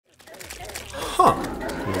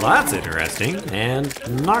That's interesting,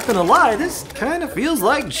 and not gonna lie, this kinda feels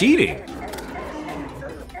like cheating.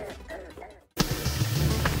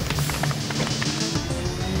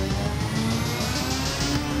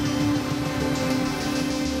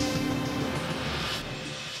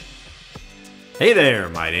 Hey there,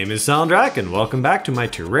 my name is Sandrak and welcome back to my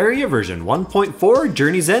Terraria version 1.4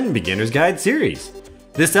 Journey's End Beginner's Guide series.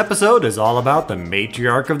 This episode is all about the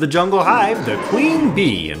matriarch of the jungle hive, the Queen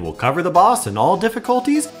Bee, and we'll cover the boss in all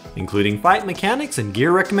difficulties, including fight mechanics and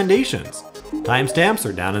gear recommendations. Timestamps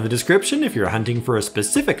are down in the description if you're hunting for a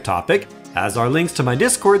specific topic, as are links to my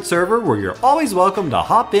Discord server where you're always welcome to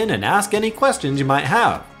hop in and ask any questions you might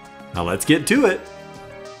have. Now let's get to it.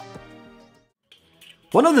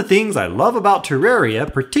 One of the things I love about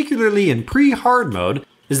Terraria, particularly in pre-hard mode,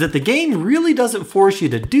 is that the game really doesn't force you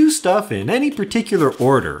to do stuff in any particular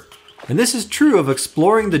order. And this is true of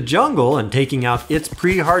exploring the jungle and taking out its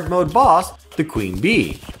pre-hard mode boss, the Queen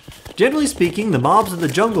Bee. Generally speaking, the mobs in the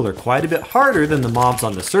jungle are quite a bit harder than the mobs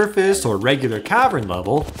on the surface or regular cavern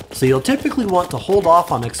level, so you'll typically want to hold off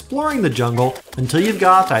on exploring the jungle until you've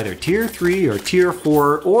got either tier 3 or tier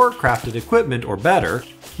 4 or crafted equipment or better,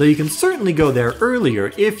 though you can certainly go there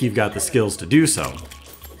earlier if you've got the skills to do so.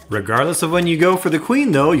 Regardless of when you go for the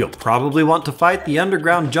queen though, you'll probably want to fight the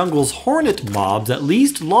underground jungle's hornet mobs at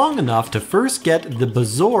least long enough to first get the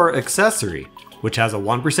Bazaar accessory, which has a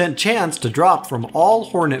 1% chance to drop from all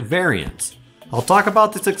hornet variants. I'll talk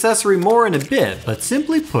about this accessory more in a bit, but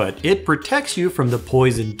simply put, it protects you from the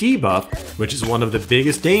poison debuff, which is one of the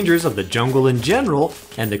biggest dangers of the jungle in general,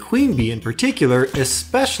 and the Queen Bee in particular,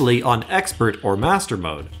 especially on Expert or Master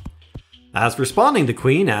mode. As for spawning the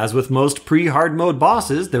Queen, as with most pre-hard mode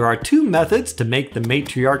bosses, there are two methods to make the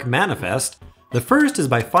matriarch manifest. The first is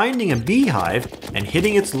by finding a beehive and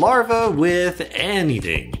hitting its larva with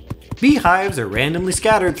anything. Beehives are randomly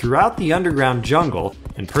scattered throughout the underground jungle,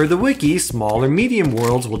 and per the wiki, small or medium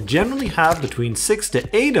worlds will generally have between 6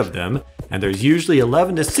 to 8 of them, and there's usually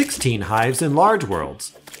 11 to 16 hives in large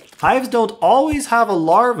worlds. Hives don't always have a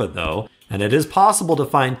larva though, and it is possible to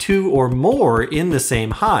find 2 or more in the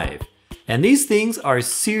same hive. And these things are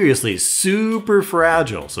seriously super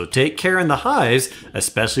fragile, so take care in the hives,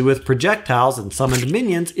 especially with projectiles and summoned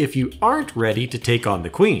minions if you aren't ready to take on the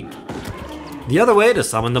queen. The other way to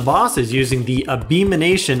summon the boss is using the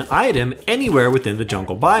Abeemination item anywhere within the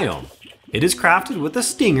jungle biome. It is crafted with a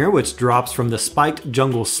stinger which drops from the spiked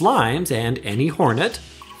jungle slimes and any hornet,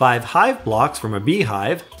 5 hive blocks from a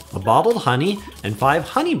beehive, a bottled honey, and 5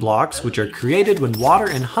 honey blocks which are created when water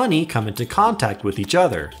and honey come into contact with each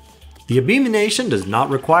other. The Abeemination does not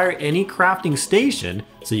require any crafting station,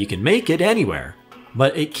 so you can make it anywhere.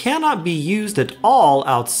 But it cannot be used at all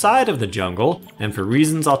outside of the jungle, and for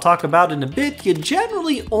reasons I'll talk about in a bit, you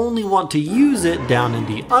generally only want to use it down in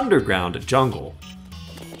the underground jungle.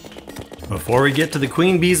 Before we get to the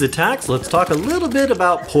Queen Bee's attacks, let's talk a little bit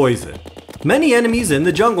about poison. Many enemies in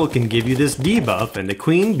the jungle can give you this debuff, and the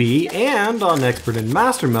Queen Bee, and on Expert and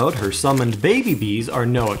Master mode, her summoned baby bees are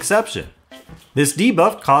no exception. This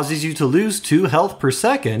debuff causes you to lose 2 health per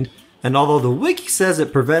second, and although the wiki says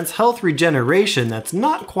it prevents health regeneration, that's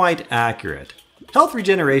not quite accurate. Health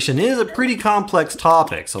regeneration is a pretty complex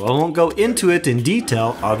topic, so I won't go into it in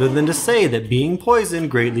detail other than to say that being poisoned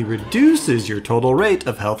greatly reduces your total rate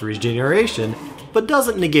of health regeneration, but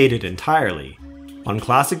doesn't negate it entirely. On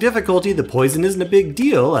classic difficulty, the poison isn't a big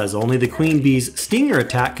deal, as only the Queen Bee's stinger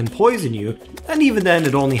attack can poison you, and even then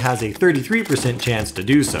it only has a 33% chance to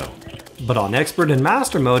do so. But on Expert and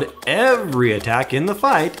Master mode, every attack in the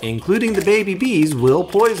fight, including the baby bees, will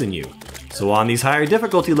poison you. So on these higher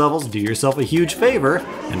difficulty levels, do yourself a huge favor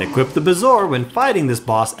and equip the Bazaar when fighting this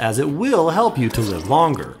boss, as it will help you to live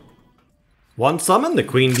longer. Once summoned, the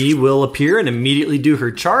Queen Bee will appear and immediately do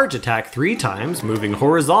her charge attack 3 times, moving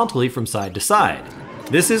horizontally from side to side.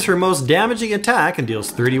 This is her most damaging attack and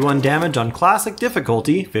deals 31 damage on classic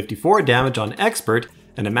difficulty, 54 damage on Expert,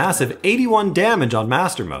 and a massive 81 damage on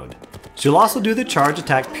Master mode. She'll also do the charge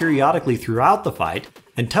attack periodically throughout the fight,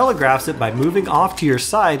 and telegraphs it by moving off to your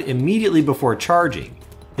side immediately before charging.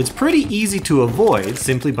 It's pretty easy to avoid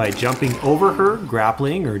simply by jumping over her,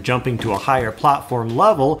 grappling, or jumping to a higher platform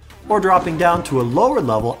level, or dropping down to a lower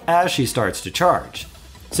level as she starts to charge.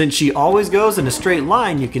 Since she always goes in a straight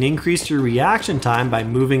line, you can increase your reaction time by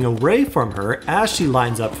moving away from her as she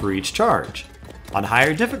lines up for each charge. On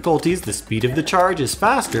higher difficulties, the speed of the charge is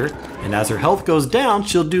faster, and as her health goes down,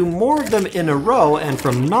 she'll do more of them in a row and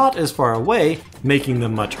from not as far away, making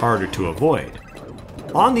them much harder to avoid.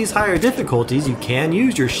 On these higher difficulties, you can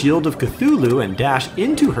use your Shield of Cthulhu and dash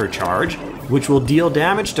into her charge, which will deal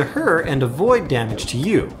damage to her and avoid damage to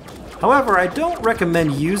you. However, I don't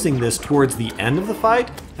recommend using this towards the end of the fight,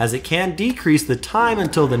 as it can decrease the time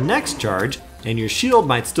until the next charge, and your shield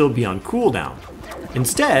might still be on cooldown.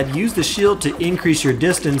 Instead, use the shield to increase your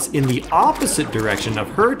distance in the opposite direction of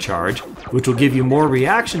her charge, which will give you more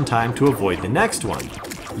reaction time to avoid the next one.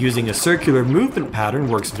 Using a circular movement pattern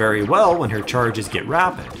works very well when her charges get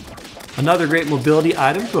rapid. Another great mobility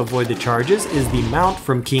item to avoid the charges is the mount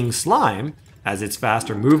from King Slime, as its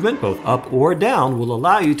faster movement, both up or down, will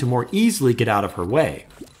allow you to more easily get out of her way.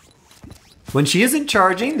 When she isn't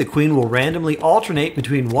charging, the queen will randomly alternate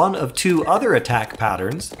between one of two other attack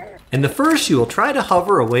patterns. In the first, she will try to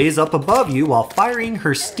hover a ways up above you while firing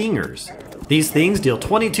her stingers. These things deal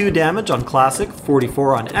 22 damage on Classic,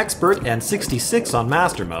 44 on Expert, and 66 on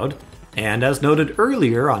Master Mode. And as noted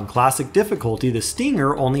earlier, on Classic difficulty, the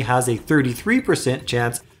stinger only has a 33%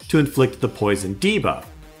 chance to inflict the poison debuff.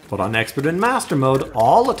 But on Expert and Master Mode,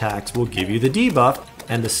 all attacks will give you the debuff,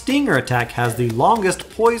 and the stinger attack has the longest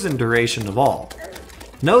poison duration of all.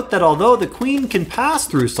 Note that although the queen can pass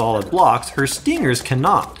through solid blocks, her stingers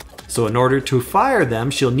cannot. So in order to fire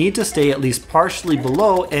them, she'll need to stay at least partially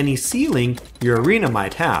below any ceiling your arena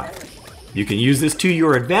might have. You can use this to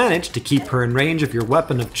your advantage to keep her in range of your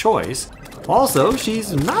weapon of choice. Also,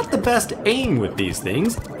 she's not the best aim with these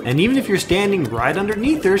things, and even if you're standing right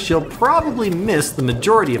underneath her, she'll probably miss the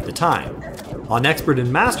majority of the time. On Expert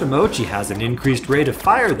and Master Mode, she has an increased rate of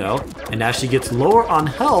fire though, and as she gets lower on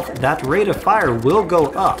health, that rate of fire will go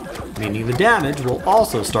up, meaning the damage will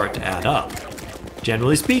also start to add up.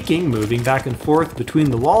 Generally speaking, moving back and forth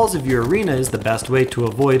between the walls of your arena is the best way to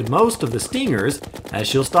avoid most of the stingers, as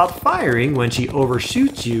she'll stop firing when she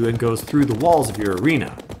overshoots you and goes through the walls of your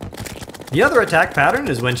arena. The other attack pattern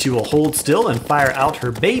is when she will hold still and fire out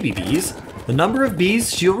her baby bees. The number of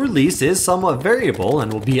bees she'll release is somewhat variable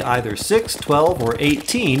and will be either 6, 12, or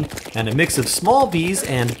 18, and a mix of small bees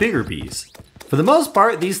and bigger bees. For the most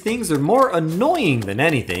part, these things are more annoying than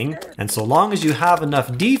anything, and so long as you have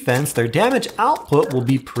enough defense, their damage output will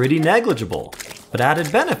be pretty negligible. But added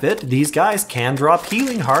benefit, these guys can drop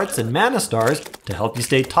healing hearts and mana stars to help you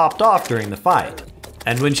stay topped off during the fight.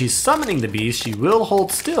 And when she's summoning the beast, she will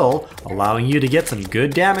hold still, allowing you to get some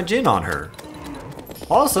good damage in on her.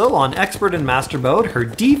 Also, on Expert and Master Mode, her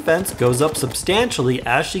defense goes up substantially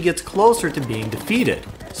as she gets closer to being defeated,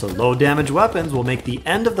 so low damage weapons will make the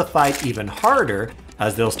end of the fight even harder,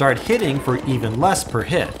 as they'll start hitting for even less per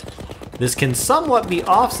hit. This can somewhat be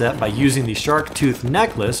offset by using the Shark Tooth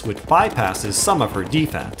Necklace, which bypasses some of her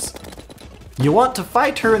defense. You want to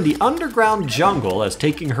fight her in the underground jungle, as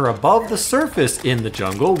taking her above the surface in the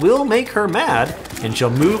jungle will make her mad, and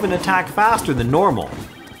she'll move and attack faster than normal.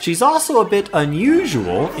 She's also a bit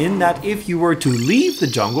unusual in that if you were to leave the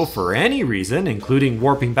jungle for any reason, including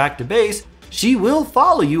warping back to base, she will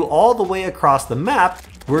follow you all the way across the map,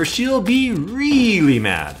 where she'll be really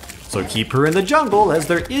mad. So keep her in the jungle, as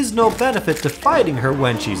there is no benefit to fighting her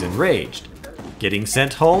when she's enraged. Getting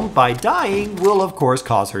sent home by dying will of course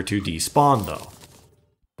cause her to despawn though.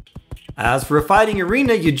 As for a fighting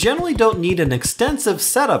arena, you generally don't need an extensive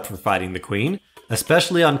setup for fighting the queen.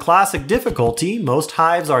 Especially on Classic difficulty, most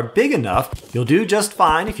hives are big enough, you'll do just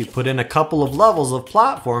fine if you put in a couple of levels of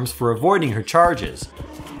platforms for avoiding her charges.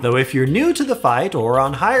 Though if you're new to the fight or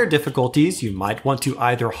on higher difficulties, you might want to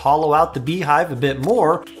either hollow out the beehive a bit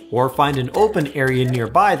more or find an open area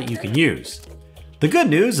nearby that you can use. The good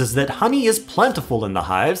news is that honey is plentiful in the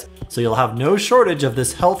hives, so you'll have no shortage of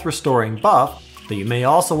this health restoring buff, but you may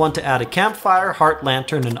also want to add a campfire, heart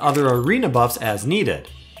lantern, and other arena buffs as needed.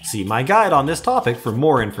 See my guide on this topic for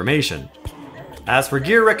more information. As for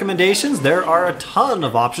gear recommendations, there are a ton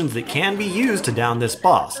of options that can be used to down this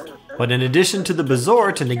boss. But in addition to the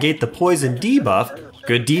Bazaar to negate the poison debuff,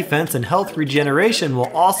 good defense and health regeneration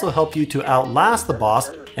will also help you to outlast the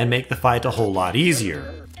boss and make the fight a whole lot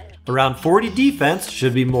easier. Around 40 defense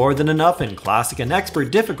should be more than enough in Classic and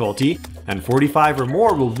Expert difficulty, and 45 or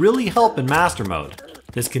more will really help in Master Mode.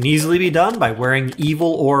 This can easily be done by wearing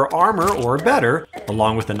Evil Ore armor or better,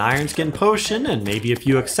 along with an Iron Skin potion and maybe a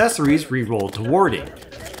few accessories re-rolled to warding.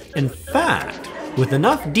 In fact, with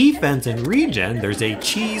enough defense and regen, there's a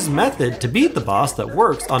cheese method to beat the boss that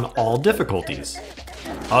works on all difficulties.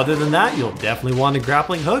 Other than that, you'll definitely want a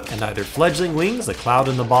grappling hook and either fledgling wings, a cloud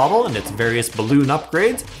in the bottle and its various balloon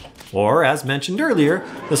upgrades, or as mentioned earlier,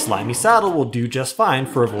 the slimy saddle will do just fine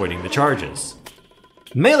for avoiding the charges.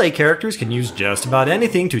 Melee characters can use just about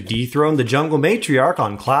anything to dethrone the jungle matriarch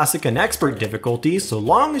on Classic and Expert difficulties, so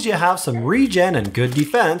long as you have some regen and good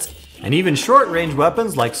defense, and even short-range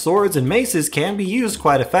weapons like swords and maces can be used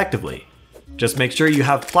quite effectively. Just make sure you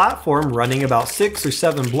have platform running about 6 or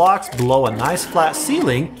 7 blocks below a nice flat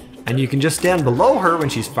ceiling, and you can just stand below her when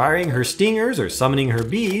she's firing her stingers or summoning her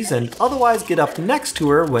bees, and otherwise get up next to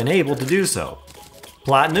her when able to do so.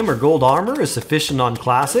 Platinum or gold armor is sufficient on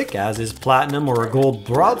classic, as is platinum or a gold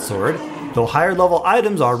broadsword, though higher level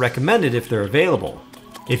items are recommended if they're available.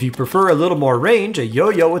 If you prefer a little more range, a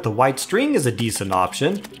yo-yo with a white string is a decent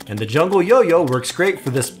option, and the jungle yo-yo works great for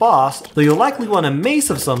this boss, though you'll likely want a mace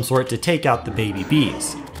of some sort to take out the baby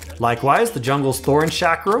bees. Likewise, the jungle's thorn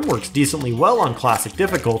chakram works decently well on classic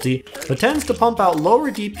difficulty, but tends to pump out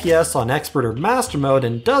lower DPS on expert or master mode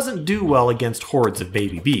and doesn't do well against hordes of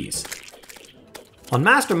baby bees. On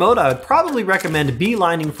master mode, I would probably recommend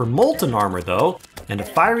beelining for molten armor though, and a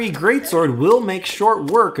fiery greatsword will make short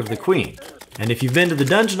work of the queen. And if you've been to the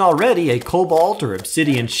dungeon already, a cobalt or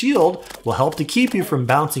obsidian shield will help to keep you from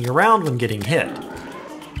bouncing around when getting hit.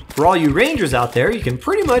 For all you rangers out there, you can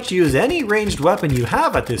pretty much use any ranged weapon you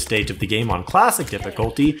have at this stage of the game on classic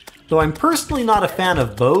difficulty, though I'm personally not a fan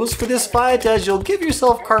of bows for this fight, as you'll give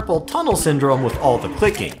yourself carpal tunnel syndrome with all the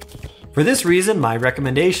clicking. For this reason, my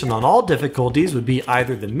recommendation on all difficulties would be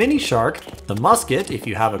either the mini shark, the musket if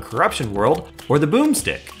you have a corruption world, or the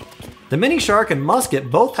boomstick. The mini shark and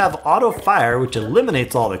musket both have auto fire, which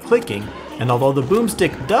eliminates all the clicking, and although the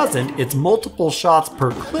boomstick doesn't, its multiple shots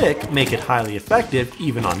per click make it highly effective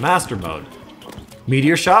even on master mode.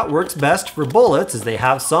 Meteor shot works best for bullets as they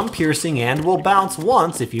have some piercing and will bounce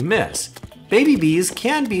once if you miss. Baby bees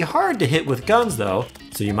can be hard to hit with guns though,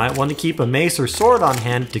 so you might want to keep a mace or sword on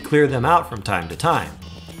hand to clear them out from time to time.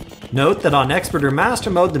 Note that on expert or master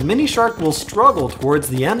mode, the mini shark will struggle towards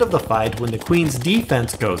the end of the fight when the queen's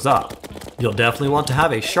defense goes up. You'll definitely want to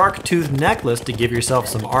have a shark tooth necklace to give yourself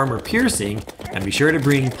some armor piercing, and be sure to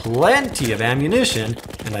bring plenty of ammunition,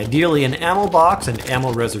 and ideally an ammo box and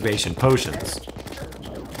ammo reservation potions.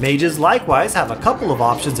 Mages likewise have a couple of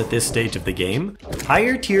options at this stage of the game.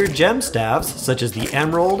 Higher tier gem staffs such as the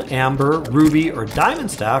emerald, amber, ruby, or diamond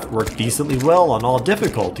staff work decently well on all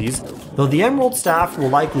difficulties, though the emerald staff will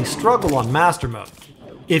likely struggle on master mode.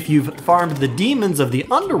 If you've farmed the demons of the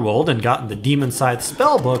underworld and gotten the Demon Scythe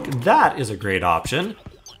spellbook, that is a great option.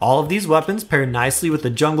 All of these weapons pair nicely with the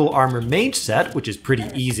jungle armor mage set, which is pretty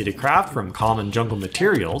easy to craft from common jungle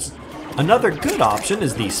materials. Another good option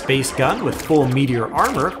is the space gun with full meteor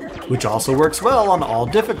armor, which also works well on all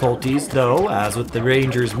difficulties, though, as with the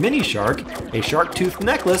ranger's mini shark, a shark tooth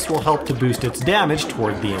necklace will help to boost its damage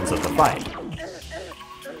toward the ends of the fight.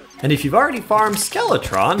 And if you've already farmed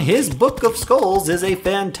Skeletron, his Book of Skulls is a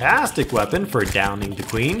fantastic weapon for downing the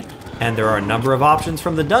queen, and there are a number of options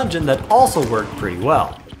from the dungeon that also work pretty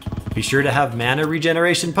well. Be sure to have mana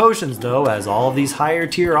regeneration potions though, as all of these higher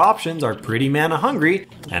tier options are pretty mana hungry,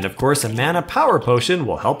 and of course a mana power potion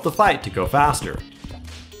will help the fight to go faster.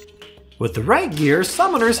 With the right gear,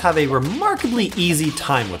 summoners have a remarkably easy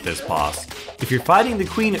time with this boss. If you're fighting the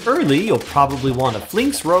queen early, you'll probably want a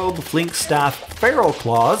Flink's robe, Flink's staff, feral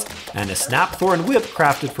claws, and a snapthorn whip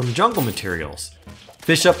crafted from jungle materials.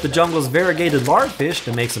 Fish up the jungle's variegated lardfish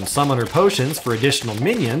to make some summoner potions for additional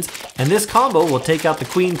minions, and this combo will take out the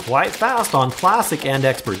queen quite fast on classic and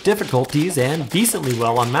expert difficulties and decently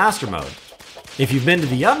well on master mode. If you've been to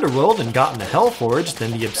the underworld and gotten the Hellforge,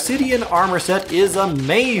 then the obsidian armor set is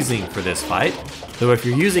amazing for this fight, though if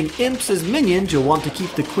you're using imps as minions, you'll want to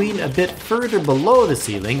keep the queen a bit further below the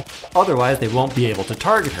ceiling, otherwise they won't be able to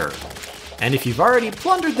target her. And if you've already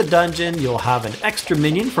plundered the dungeon, you'll have an extra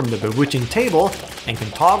minion from the bewitching table, and can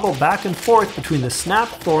toggle back and forth between the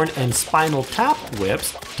Snapthorn and Spinal Tap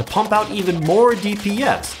whips to pump out even more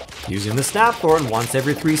DPS, using the Snapthorn once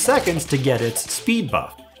every 3 seconds to get its speed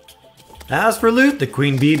buff. As for loot, the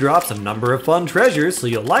queen bee drops a number of fun treasures, so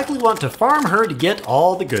you'll likely want to farm her to get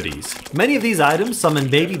all the goodies. Many of these items summon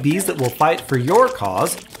baby bees that will fight for your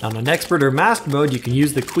cause. On an expert or master mode, you can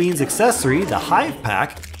use the queen's accessory, the Hive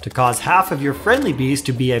pack, to cause half of your friendly bees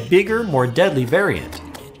to be a bigger, more deadly variant.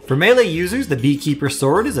 For melee users, the Beekeeper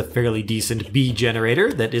Sword is a fairly decent bee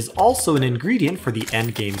generator that is also an ingredient for the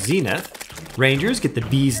endgame Zenith. Rangers get the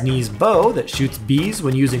Bee's Knees bow that shoots bees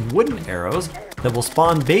when using wooden arrows that will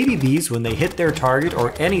spawn baby bees when they hit their target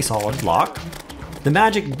or any solid block. The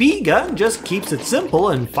magic bee gun just keeps it simple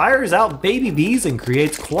and fires out baby bees and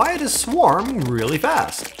creates quite a swarm really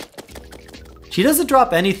fast. She doesn't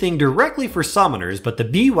drop anything directly for summoners, but the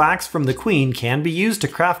bee wax from the queen can be used to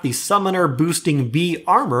craft the summoner boosting bee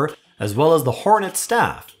armor as well as the hornet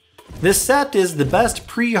staff. This set is the best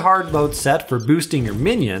pre-hard mode set for boosting your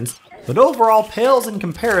minions, but overall pales in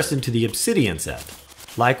comparison to the obsidian set.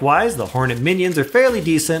 Likewise, the hornet minions are fairly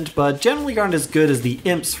decent, but generally aren't as good as the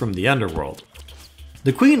imps from the underworld.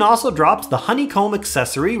 The queen also drops the honeycomb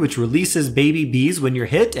accessory, which releases baby bees when you're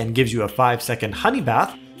hit and gives you a 5-second honey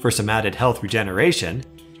bath for some added health regeneration.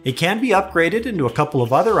 It can be upgraded into a couple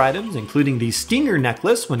of other items, including the Stinger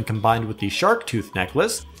Necklace when combined with the Shark Tooth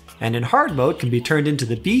Necklace, and in hard mode can be turned into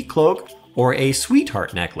the Bee Cloak or a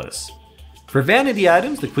Sweetheart Necklace. For vanity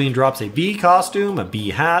items, the Queen drops a bee costume, a bee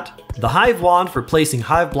hat, the Hive Wand for placing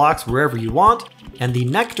hive blocks wherever you want, and the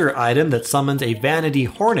Nectar item that summons a Vanity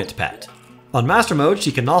Hornet pet. On Master Mode,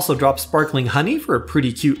 she can also drop Sparkling Honey for a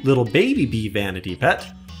pretty cute little baby bee vanity pet.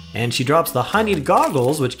 And she drops the Honeyed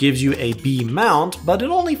Goggles, which gives you a bee mount, but it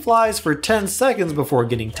only flies for 10 seconds before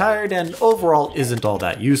getting tired and overall isn't all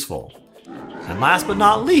that useful. And last but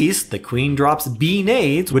not least, the Queen drops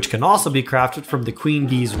Beenades, which can also be crafted from the Queen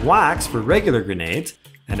Bee's wax for regular grenades.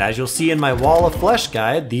 And as you'll see in my Wall of Flesh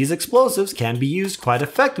guide, these explosives can be used quite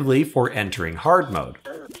effectively for entering hard mode.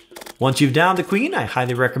 Once you've downed the Queen, I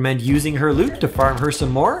highly recommend using her loot to farm her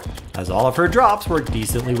some more, as all of her drops work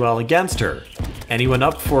decently well against her. Anyone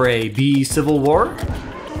up for a bee civil war?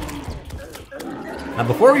 Now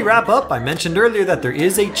before we wrap up, I mentioned earlier that there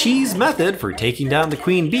is a cheese method for taking down the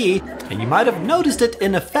Queen Bee, and you might have noticed it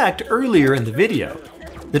in effect earlier in the video.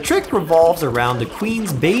 The trick revolves around the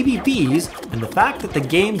Queen's baby bees and the fact that the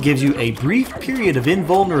game gives you a brief period of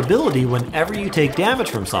invulnerability whenever you take damage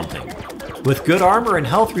from something. With good armor and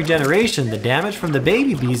health regeneration, the damage from the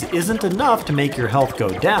baby bees isn't enough to make your health go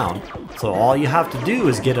down, so all you have to do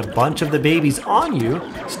is get a bunch of the babies on you,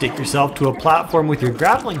 stick yourself to a platform with your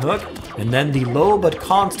grappling hook, and then the low but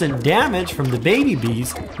constant damage from the baby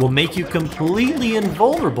bees will make you completely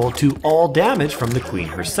invulnerable to all damage from the Queen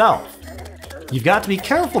herself. You've got to be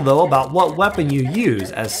careful though about what weapon you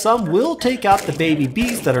use, as some will take out the baby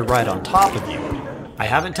bees that are right on top of you. I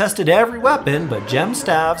haven't tested every weapon, but gem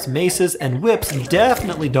staves, maces, and whips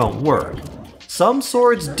definitely don't work. Some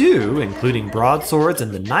swords do, including broadswords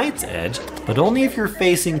and the Knight's Edge, but only if you're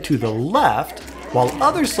facing to the left, while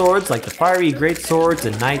other swords like the fiery greatswords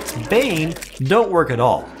and Knight's Bane don't work at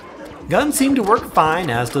all. Guns seem to work fine,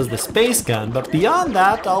 as does the space gun, but beyond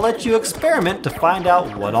that, I'll let you experiment to find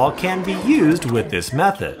out what all can be used with this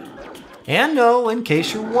method. And no, in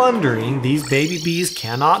case you're wondering, these baby bees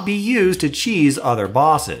cannot be used to cheese other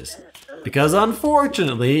bosses. Because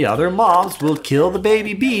unfortunately, other mobs will kill the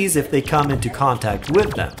baby bees if they come into contact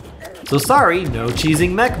with them. So sorry, no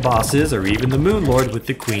cheesing mech bosses or even the Moon Lord with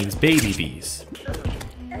the Queen's baby bees.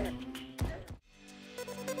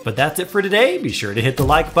 But that's it for today. Be sure to hit the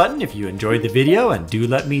like button if you enjoyed the video, and do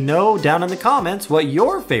let me know down in the comments what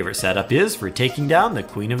your favorite setup is for taking down the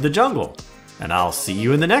Queen of the Jungle. And I'll see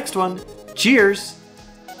you in the next one. Cheers!